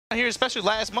here, especially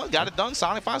last month. Got it done.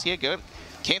 Sonic Fox, yeah, good.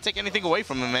 Can't take anything away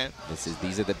from him, man.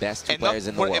 These are the best two players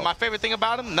in the world. And my favorite thing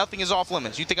about him, nothing is off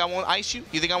limits. You think I won't ice you?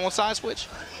 You think I won't side switch?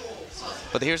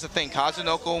 But here's the thing,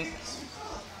 Kazunoko.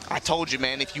 I told you,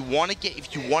 man. If you want to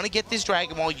get this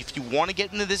Dragon Ball, if you want to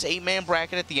get into this 8-man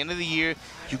bracket at the end of the year,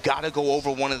 you got to go over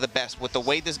one of the best. With the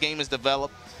way this game is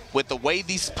developed, with the way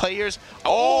these players.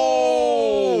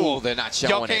 Oh, they're not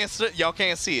showing it. Y'all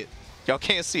can't see it. Y'all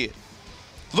can't see it.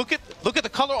 Look at the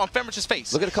color on Fenrich's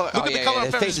face. Look at the color. Look at the color on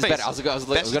Fenrich's face. I was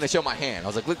going to show my hand. I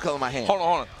was like, look at the color of my hand. Hold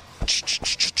on.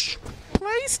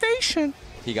 PlayStation.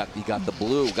 He got the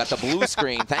blue. Got the blue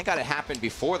screen. Thank God it happened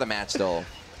before the match, though.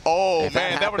 Oh,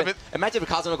 man, that would have been... Imagine if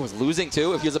Kazunoko was losing,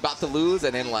 too, if he was about to lose,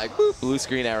 and then, like, boop, blue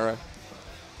screen error.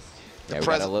 Yeah, the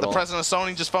president of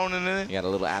Sony just phoning in. You got a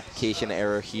little application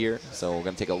error here, so we're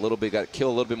going to take a little bit, got to kill a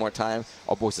little bit more time.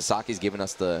 Our boy Sasaki's giving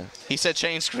us the... He said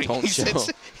change screen. Don't show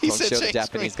the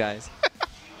Japanese guys.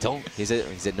 He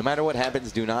said, no matter what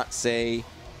happens, do not say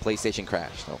PlayStation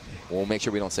crash. So we'll make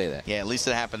sure we don't say that. Yeah, at least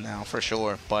it happened now, for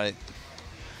sure. But,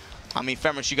 I mean,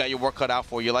 Fenrich, you got your work cut out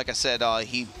for you. Like I said,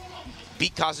 he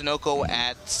beat Kazunoko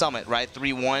at Summit, right,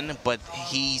 3-1, but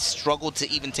he struggled to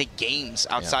even take games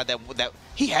outside that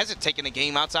he hasn't taken a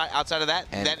game outside of that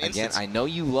instance. I know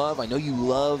you love you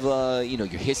know,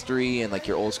 your history and like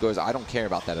your old scores. I don't care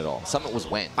about that at all. Summit was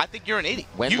when. I think you're an idiot.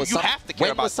 You have to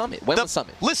care about Summit. When was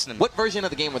Summit? Listen, what version of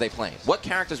the game were they playing? What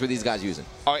characters were these guys using?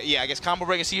 Yeah, I guess Combo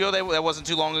Breaker CEO, that wasn't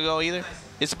too long ago either.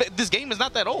 This game is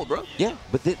not that old, bro. Yeah,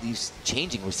 but he's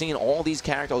changing. We're seeing all these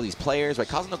characters, all these players. Right?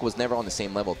 Kazunoko was never on the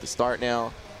same level at the start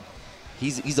now.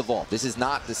 He's evolved. This is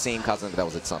not the same Kazunoko that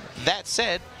was at Summit. That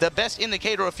said, the best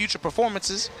indicator of future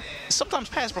performances is sometimes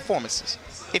past performances.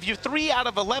 If you're 3 out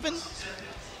of 11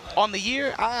 on the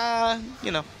year,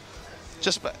 you know,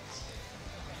 just...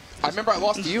 I remember I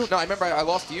lost to you. No, I remember I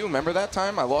lost to you. Remember that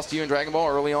time? I lost to you in Dragon Ball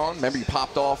early on. Remember you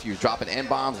popped off. You were dropping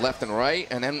N-bombs left and right.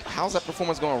 And then how's that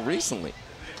performance going recently?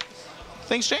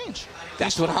 Things change.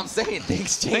 That's what I'm saying.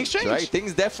 Things change, right?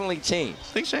 Things definitely change.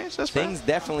 Things change, that's Things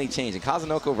definitely change. And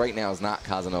Kazunoko right now is not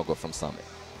Kazunoko from Summit.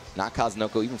 Not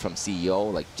Kazunoko even from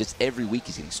CEO. Like, just every week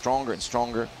he's getting stronger and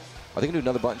stronger. Are they going to do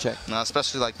another button check? No,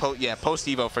 especially like,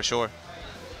 post-Evo for sure.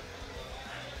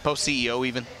 Post-CEO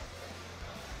even.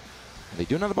 Are they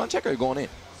doing another button check or are they going in?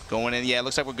 Going in, yeah, it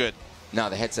looks like we're good. No,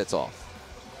 the headset's off.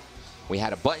 We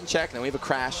had a button check, then we have a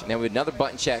crash, and then we have another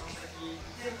button check.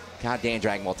 God damn,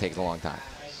 Dragon Ball takes a long time.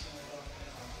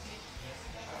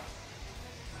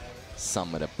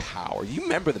 Summit of Power. You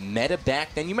remember the meta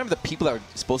back then? You remember the people that were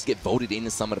supposed to get voted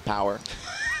into Summit of Power?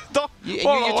 You're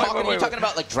talking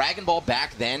about like Dragon Ball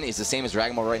back then is the same as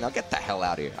Dragon Ball right now. Get the hell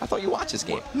out of here! I thought you watched this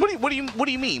game. What do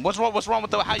you mean? What's wrong with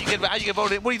how you get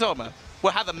voted? What are you talking about?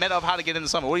 Well, how the meta of how to get into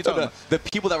Summit? What are you talking about? The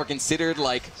people that were considered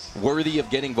like worthy of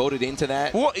getting voted into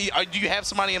that. What, do you have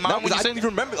somebody in mind? No, I don't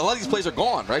even remember. A lot of these players are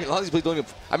gone, right? A lot of these players don't even.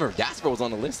 I remember Dasper was on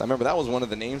the list. I remember that was one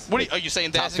of the names. Are you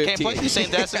saying Dasper can't play? Are you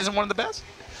saying Dasper isn't one of the best?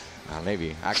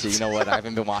 Maybe. Actually, you know what? I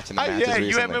haven't been watching the matches recently.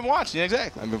 You haven't been watching,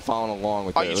 exactly. I've been following along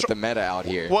with the meta out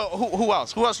here. Well, who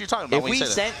else? Who else are you talking about if we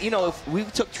sent, if we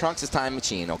took Trunks' time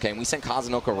machine, okay, and we sent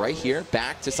Kazunoko right here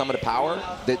back to Summit of Power,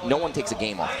 that no one takes a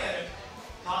game off.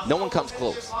 No one comes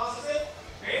close.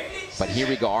 But here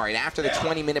we go. All right, after the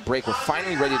 20-minute break, we're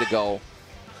finally ready to go.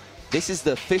 This is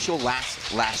the official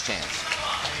last chance.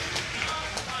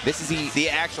 This is the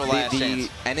actual last chance.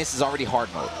 And this is already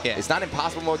hard mode. Yeah. It's not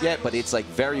impossible mode yet, but it's like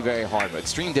very, very hard mode.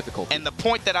 Extreme difficulty. And the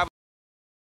point that I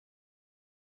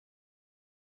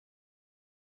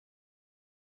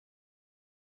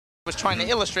was trying to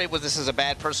illustrate was this is a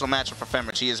bad personal matchup for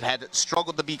Fenrich. He has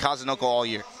struggled to beat Kazunoko all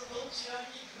year.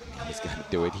 He's got to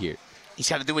do it here. He's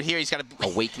got to do it here. He's got to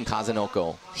awaken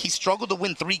Kazunoko. He struggled to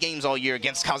win 3 games all year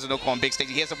against Kazunoko on big stage.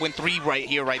 He has to win 3 right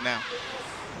here, right now.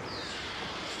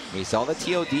 We saw the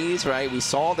TODs, right? We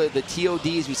saw the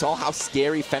TODs. We saw how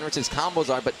scary Fenrich's combos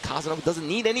are, but Kazunoko doesn't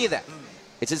need any of that.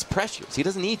 It's his pressures. He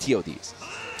doesn't need TODs.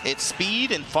 It's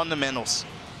speed and fundamentals.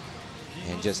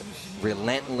 And just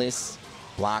relentless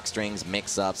block strings,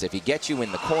 mix-ups. If he gets you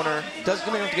in the corner, doesn't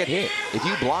have to get hit. If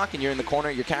you block and you're in the corner,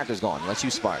 your character's gone, unless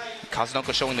you spark.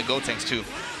 Kazunoko showing the Gotenks, too.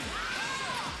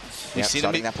 We've seen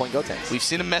him that point Gotenks. We've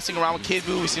seen him messing around with Kid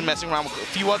Buu. We've seen him messing around with a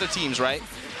few other teams, right?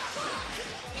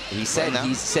 He said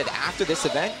after this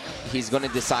event, he's going to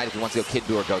decide if he wants to go Kid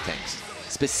Buu or Gotenks.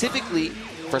 Specifically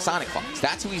for Sonic Fox.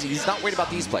 That's who he's not worried about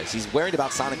these players. He's worried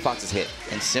about Sonic Fox's hit.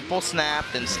 And simple snap,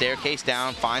 then staircase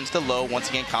down, finds the low. Once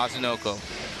again, Kazunoko.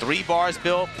 3 bars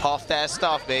built, puff that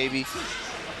stuff, baby.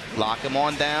 Lock him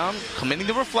on down, committing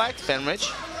to reflect,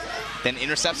 Fenrich. Then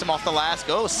intercepts him off the last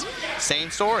ghost. Same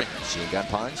story. Machine gun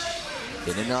punch.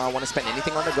 Didn't want to spend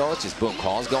anything on the go. It's just boom,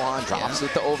 calls Gohan, drops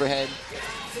with the overhead.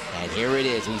 And here it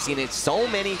is. We've seen it so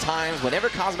many times. Whenever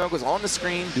Kazunoko's on the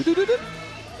screen,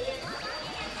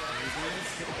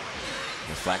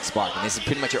 reflect Spark. And this is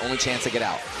pretty much your only chance to get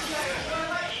out.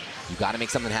 You got to make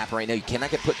something happen right now. You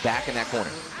cannot get put back in that corner.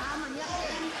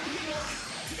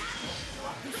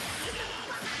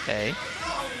 Okay.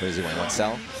 Where does he win? One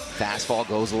cell. Fast fall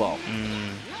goes low.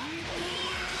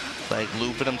 Like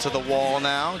looping him to the wall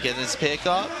now, getting his pick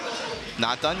up.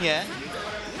 Not done yet.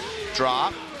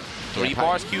 Drop. 3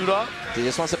 bars queued up. He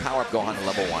just wants to power up Gohan to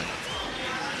level 1.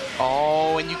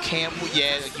 Oh, and you can't.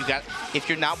 Yeah, you got. If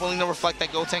you're not willing to reflect that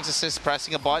Gotenks assist,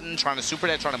 pressing a button, trying to super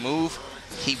that, trying to move,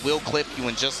 he will clip you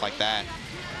in just like that.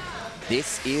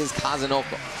 This is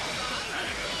Kazunoko.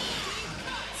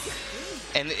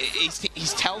 And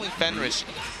he's telling Fenritti,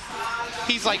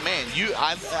 he's like, man,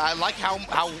 I like how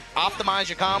optimized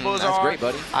your combos are. That's great,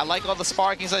 buddy. I like all the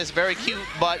sparking, so it's very cute,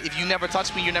 but if you never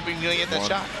touch me, you're never going to get that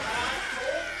shot.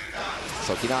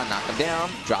 Sokidan knock him down,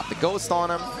 drop the ghost on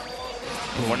him.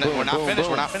 We're not finished,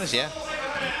 we're not finished, yeah.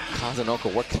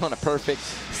 Kazunoko working on a perfect,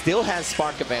 still has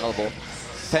spark available.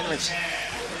 Fenritti,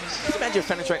 can you imagine your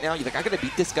Fenritti right now? You're like, I gotta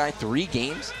beat this guy 3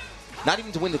 games? Not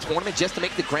even to win the tournament, just to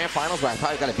make the grand finals where I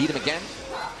probably gotta beat him again?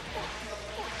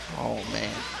 Oh,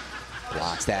 man.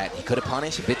 Blocks that. He could have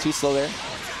punished. A bit too slow there.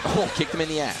 Oh, kicked him in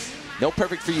the ass. No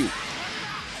perfect for you.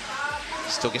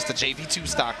 Still gets the JV2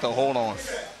 stock, though. Hold on.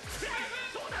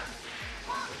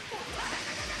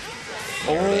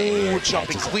 Oh,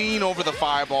 jumping clean over the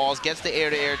fireballs. Gets the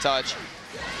air-to-air touch.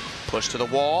 Push to the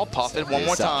wall. Puff it one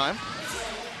more time.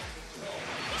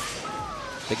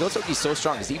 The Gotenks so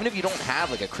strong because even if you don't have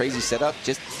like a crazy setup,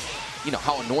 just you know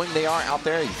how annoying they are out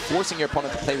there, you're forcing your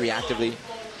opponent to play reactively.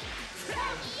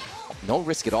 No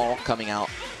risk at all coming out.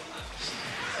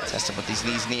 Test him with these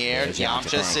knees in the air.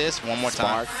 Yamcha assist. One more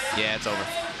Spark. time. Yeah, it's over.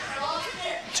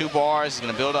 2 bars. He's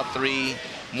going to build up 3.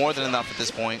 More than enough at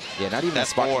this point. Yeah, not even that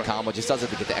sparking combo. Just does it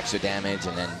to get the extra damage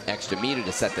and then extra meter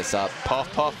to set this up. Puff,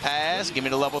 puff, pass. Give me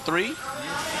the level 3.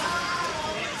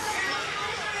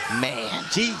 Man.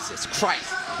 Jesus Christ.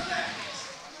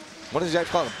 What does that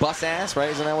call it? Bus ass, right?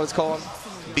 Isn't that what it's called?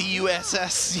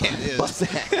 B-U-S-S. Yeah, it is. Bus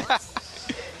ass.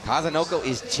 Kazunoko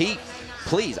is cheap.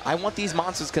 Please, I want these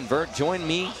monsters to convert. Join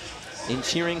me in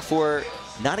cheering for,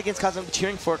 not against Kazunoko,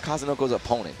 cheering for Kazunoko's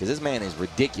opponent. Because this man is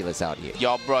ridiculous out here.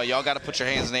 Y'all, bro, y'all got to put your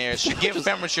hands in the air. Give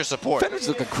Fenritti your support. Fenritti's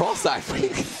looking cross-eyed.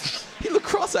 He looked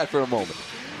cross-eyed for a moment.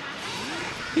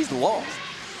 He's lost.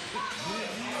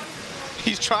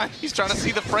 He's trying to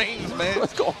see the frames, man.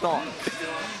 What's going on?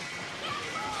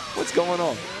 What's going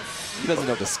on? He doesn't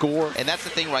know the score. And that's the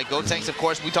thing, right? Gotenks, of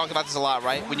course, we talk about this a lot,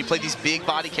 right? When you play these big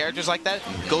body characters like that,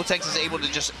 Gotenks is able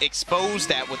to just expose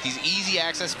that with these easy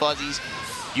access fuzzies.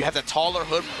 You have the taller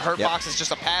hurt box. It's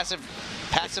just a passive,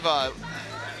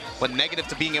 but negative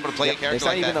to being able to play a character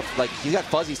like that. It's not even like he's got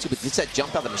fuzzies too, but just that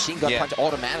jump out the machine gun punch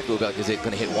automatically. Like, is it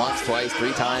going to hit once, twice,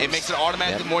 3 times? It makes it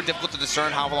automatically more difficult to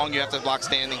discern how long you have to block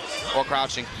standing or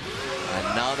crouching.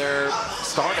 Another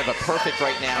start of a perfect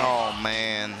right now. Oh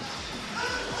man.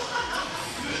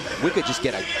 We could just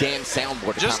get a damn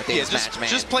soundboard to commentate this match, man.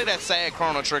 Just play that sad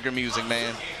Chrono Trigger music,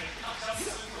 man.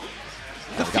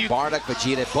 We got Bardock,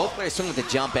 Vegeta, both players swing with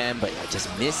the jump end, but just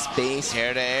miss space.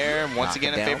 Air to air, once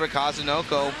again in favor of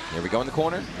Kazunoko. Here we go in the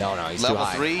corner. No, he's too high.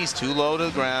 Level 3, he's too low to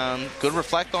the ground. Good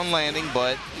reflect on landing,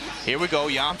 but here we go.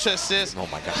 Yamcha assist. Oh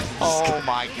my God. Oh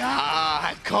my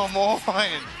God, come on.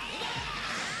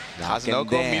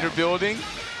 Kazunoko meter building.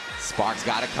 Spark's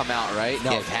got to come out, right?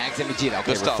 No, tags in Vegeta.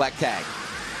 Okay, reflect tag.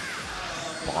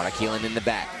 Bardock healing in the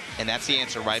back. And that's the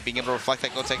answer, right? Being able to reflect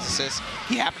that Gotenks assist.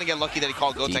 He happened to get lucky that he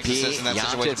called Gotenks assist in that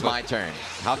situation. It's my turn.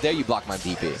 How dare you block my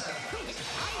DP?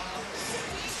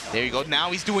 There you go. Now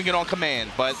he's doing it on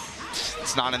command, but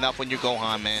it's not enough when you're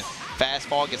Gohan, man.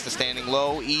 Fastball gets the standing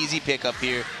low. Easy pickup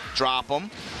here. Drop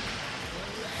him.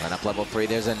 Run up level 3.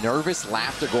 There's a nervous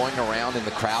laughter going around in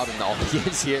the crowd and the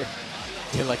audience here.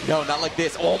 They're like, no, not like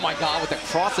this. Oh my God, with the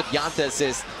cross-up Yanta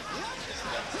assist.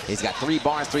 He's got 3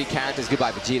 bars, 3 characters.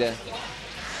 Goodbye, Vegeta.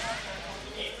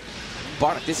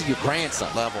 Bardock, this is your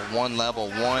grandson. Level 1, level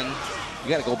 1. You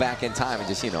got to go back in time and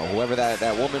just, you know, whoever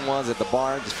that woman was at the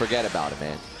bar, just forget about it,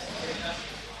 man.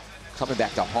 Coming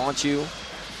back to haunt you.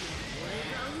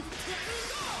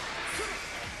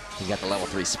 He got the level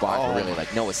 3 spark, but really,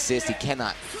 like, no assist. He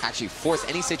cannot actually force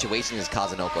any situation as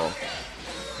Kazunoko.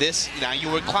 Now you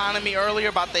were clowning me earlier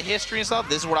about the history and stuff.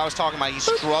 This is what I was talking about. He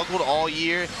struggled all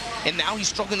year, and now he's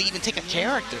struggling to even take a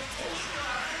character.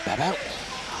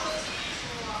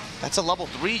 That's a level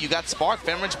 3. You got Spark,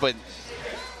 Fenritti, but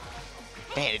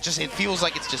man, it feels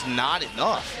like it's just not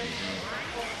enough.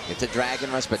 It's a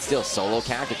Dragon Rush, but still, solo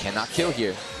character cannot kill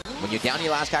here. When you're down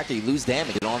your last character, you lose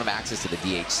damage. You don't have access to the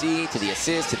DHC, to the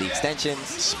assist, to the extensions.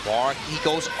 Spark, he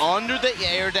goes under the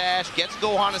air dash, gets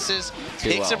Gohan assist,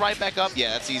 picks it right back up.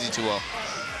 Yeah, that's easy 2-0.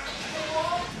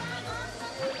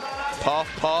 Puff,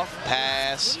 puff,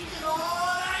 pass.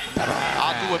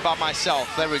 I'll do it by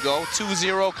myself. There we go.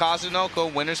 2-0,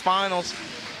 Kazunoko, winners finals.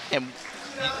 And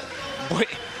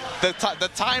the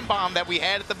time bomb that we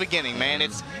had at the beginning, man,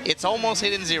 it's almost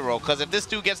hitting 0. Because if this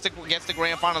dude gets the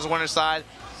grand finals winner's side,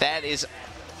 that is,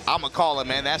 I'm gonna call it,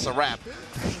 man. That's a wrap.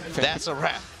 That's a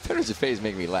wrap. FighterZ's face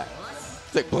make me laugh.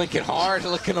 It's like blinking hard,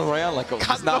 looking around like, oh,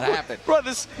 it's not happening. Bro,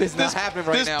 this not happening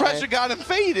right now. This pressure got him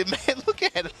faded, man. Look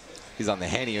at him. He's on the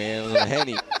Henny, man. On the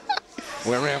Henny.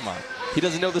 Where am I? He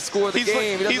doesn't know the score of the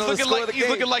game. He's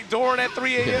looking like Doran at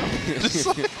 3 a.m.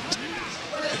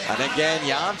 And again,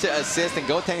 Yamcha assist, and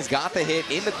Gotenks got the hit.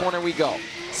 In the corner we go.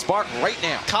 Spark right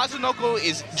now. Kazunoko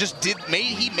he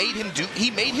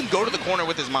made him go to the corner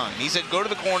with his mind. He said, go to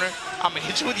the corner, I'm gonna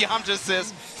hit you with Yamcha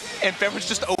assist, and Fenritti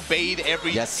just obeyed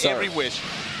every wish.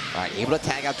 All right, able to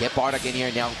tag out, get Bardock in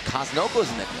here. Now Kazunoko's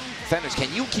in the Fenritti.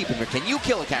 Can you keep him here? Can you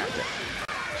kill a character?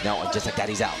 No, just like that,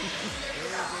 he's out.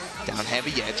 Down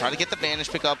heavy, yeah, try to get the vanish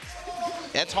pickup.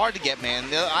 That's hard to get, man.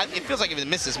 It feels like it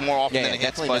misses more often than it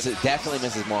hits. Definitely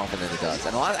misses more often than it does.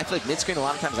 And I feel like mid-screen a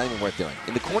lot of times not even worth doing.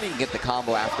 In the corner, you can get the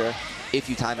combo after if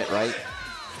you time it right.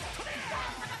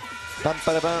 Bum,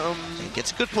 ba, da, bum.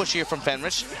 Gets a good push here from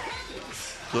Fenritti.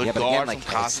 Good guard from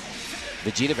Kaz.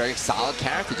 Vegeta, very solid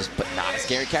character, but not a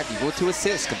scary character. You go to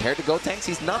assist. Compared to Gotenks,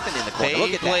 he's nothing in the corner.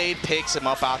 Look at that. Beyblade picks him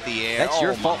up out the air. That's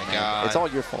your fault, man. It's all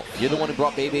your fault. You're the one who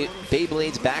brought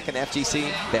Beyblades back in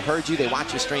FGC. They heard you. They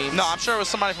watch your streams. No, I'm sure it was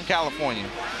somebody from California.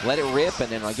 Let it rip,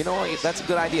 and then like, you know what? That's a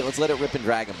good idea. Let's let it rip in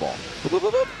Dragon Ball. Boop, boop,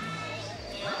 boop, boop.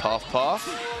 Puff, puff.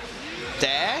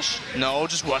 Dash. No,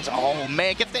 just runs. Oh,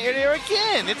 man, get the air there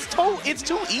again. It's too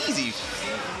easy.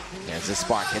 There's the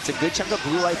Spark. Hits a good chunk of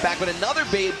blue light back with another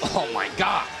Beyblade. Oh, my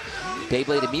God.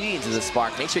 Beyblade immediately into the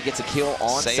Spark. Make sure it gets a kill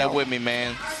on Say it with me,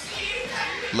 man.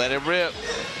 Let it rip.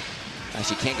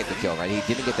 Actually, can't get the kill, right? He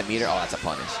didn't get the meter. Oh, that's a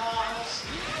punish.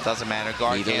 Doesn't matter.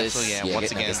 Guard cancel. Yeah,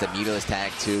 once again. Gets the meterless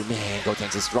tag, too. Man,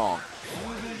 Gotenks is strong.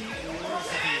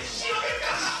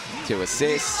 To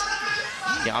assist.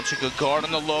 Yamcha, good guard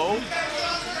on the low.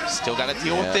 Still got to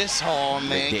deal with this. Oh,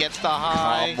 man, gets the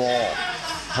high.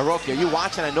 Hiroki, are you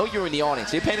watching? I know you're in the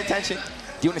audience. Are you paying attention?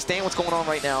 Do you understand what's going on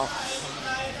right now?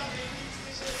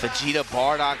 Vegeta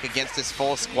Bardock against this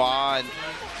full squad.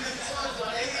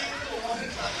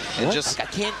 And just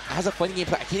as a fighting game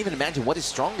player, I can't even imagine what is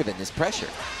stronger than this pressure.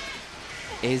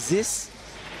 Is this,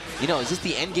 is this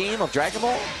the end game of Dragon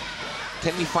Ball?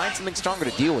 Can we find something stronger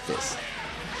to deal with this?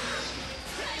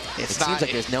 It seems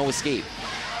like there's no escape.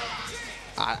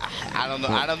 I don't know.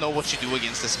 I don't know what you do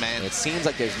against this man. It seems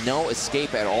like there's no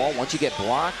escape at all. Once you get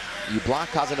blocked, you block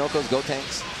Kazunoko's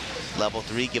Gotenks. Level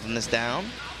 3, giving this down.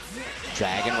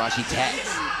 Dragon Rush, he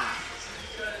tags.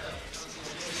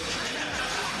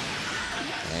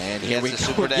 And here we go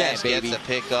super again, dash, baby. Gets a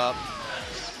pickup.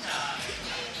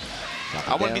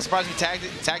 I wouldn't be surprised if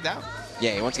he tagged out.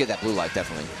 Yeah, he wants to get that blue light,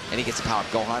 definitely. And he gets the power of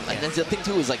Gohan. And then the thing,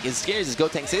 too, is like, as scary as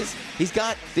Gotenks is, he's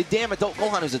got the damn adult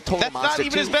Gohan who's a total monster, That's not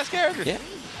even his best character. Yeah.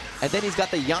 And then he's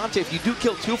got the Yamcha. If you do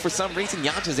kill 2 for some reason,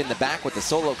 Yamcha's in the back with the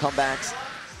solo comebacks.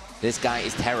 This guy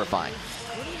is terrifying.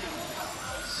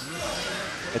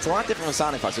 It's a lot different from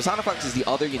Sonic Fox. So Sonic Fox is the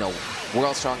other,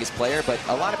 world's strongest player, but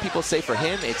a lot of people say for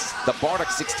him, it's the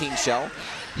Bardock 16 shell.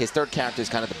 His third character is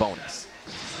kind of the bonus.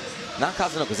 Not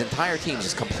Kazunoko, his entire team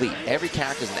is complete. Every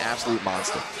character is an absolute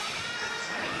monster.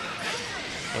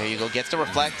 There you go, gets to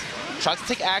reflect. Tries to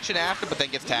take action after, but then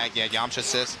gets tagged. Yeah, Yamcha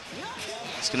assist.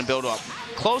 It's gonna build up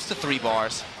close to 3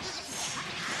 bars.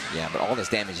 Yeah, but all this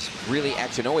damage is really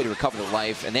extra. No way to recover the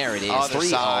life, and there it is. Other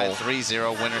side,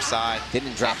 3-0, winner side.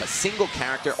 Didn't drop a single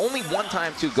character. Only one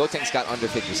time, too, Gotenks got under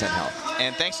 50% health.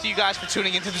 And thanks to you guys for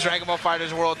tuning into the Dragon Ball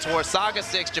FighterZ World Tour Saga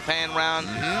 6 Japan round.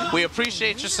 We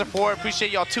appreciate your support.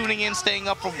 Appreciate y'all tuning in, staying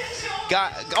up for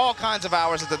all kinds of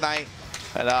hours of the night.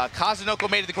 But Kazunoko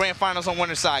made it to the grand finals on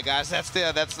winner side, guys.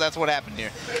 That's what happened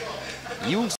here.